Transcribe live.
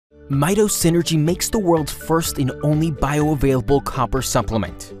MitoSynergy makes the world's first and only bioavailable copper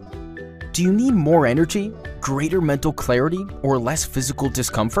supplement. Do you need more energy, greater mental clarity, or less physical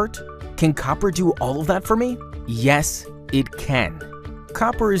discomfort? Can copper do all of that for me? Yes, it can.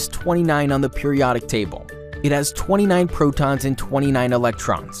 Copper is 29 on the periodic table. It has 29 protons and 29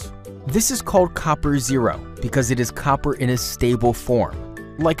 electrons. This is called copper zero because it is copper in a stable form,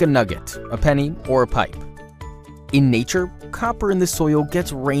 like a nugget, a penny, or a pipe. In nature, copper in the soil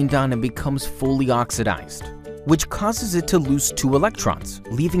gets rained on and becomes fully oxidized, which causes it to lose 2 electrons,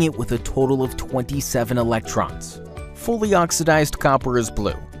 leaving it with a total of 27 electrons. Fully oxidized copper is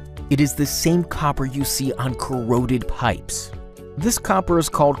blue. It is the same copper you see on corroded pipes. This copper is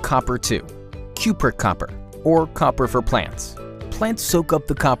called copper 2, cupric copper, or copper for plants. Plants soak up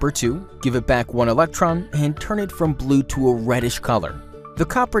the copper 2, give it back 1 electron, and turn it from blue to a reddish color. The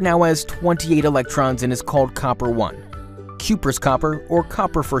copper now has 28 electrons and is called copper 1, cuprous copper, or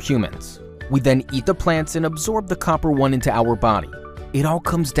copper for humans. We then eat the plants and absorb the copper 1 into our body. It all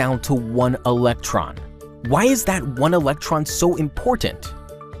comes down to 1 electron. Why is that 1 electron so important?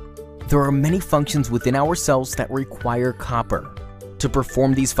 There are many functions within our cells that require copper. To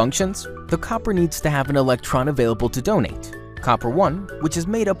perform these functions, the copper needs to have an electron available to donate. Copper 1, which is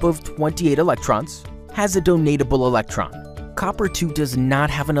made up of 28 electrons, has a donatable electron. Copper 2 does not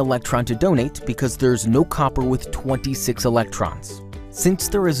have an electron to donate because there's no copper with 26 electrons. Since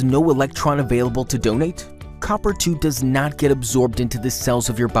there is no electron available to donate, copper 2 does not get absorbed into the cells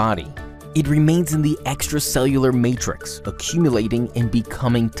of your body. It remains in the extracellular matrix, accumulating and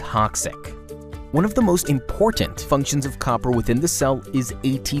becoming toxic. One of the most important functions of copper within the cell is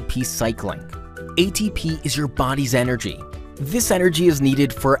ATP cycling. ATP is your body's energy. This energy is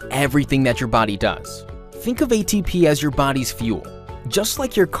needed for everything that your body does. Think of ATP as your body's fuel. Just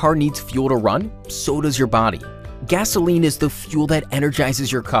like your car needs fuel to run, so does your body. Gasoline is the fuel that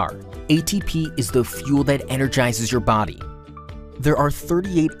energizes your car. ATP is the fuel that energizes your body. There are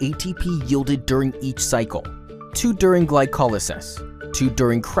 38 ATP yielded during each cycle, 2 during glycolysis, 2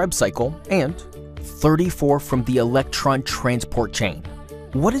 during Krebs cycle, and 34 from the electron transport chain.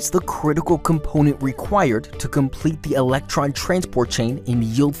 What is the critical component required to complete the electron transport chain and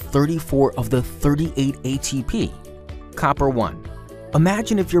yield 34 of the 38 ATP? Copper 1.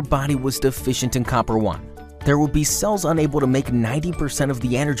 Imagine if your body was deficient in copper 1. There would be cells unable to make 90% of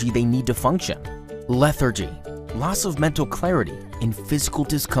the energy they need to function. Lethargy, loss of mental clarity, and physical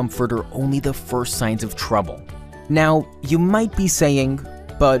discomfort are only the first signs of trouble. Now, you might be saying,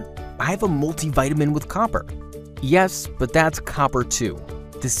 but I have a multivitamin with copper. Yes, but that's copper 2.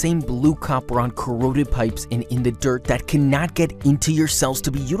 The same blue copper on corroded pipes and in the dirt that cannot get into your cells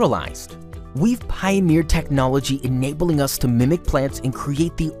to be utilized. We've pioneered technology enabling us to mimic plants and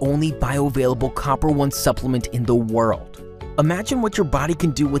create the only bioavailable copper 1 supplement in the world. Imagine what your body can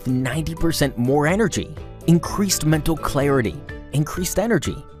do with 90% more energy, increased mental clarity, increased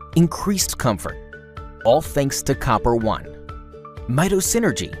energy, increased comfort, all thanks to copper 1.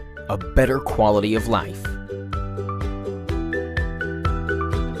 MitoSynergy, a better quality of life.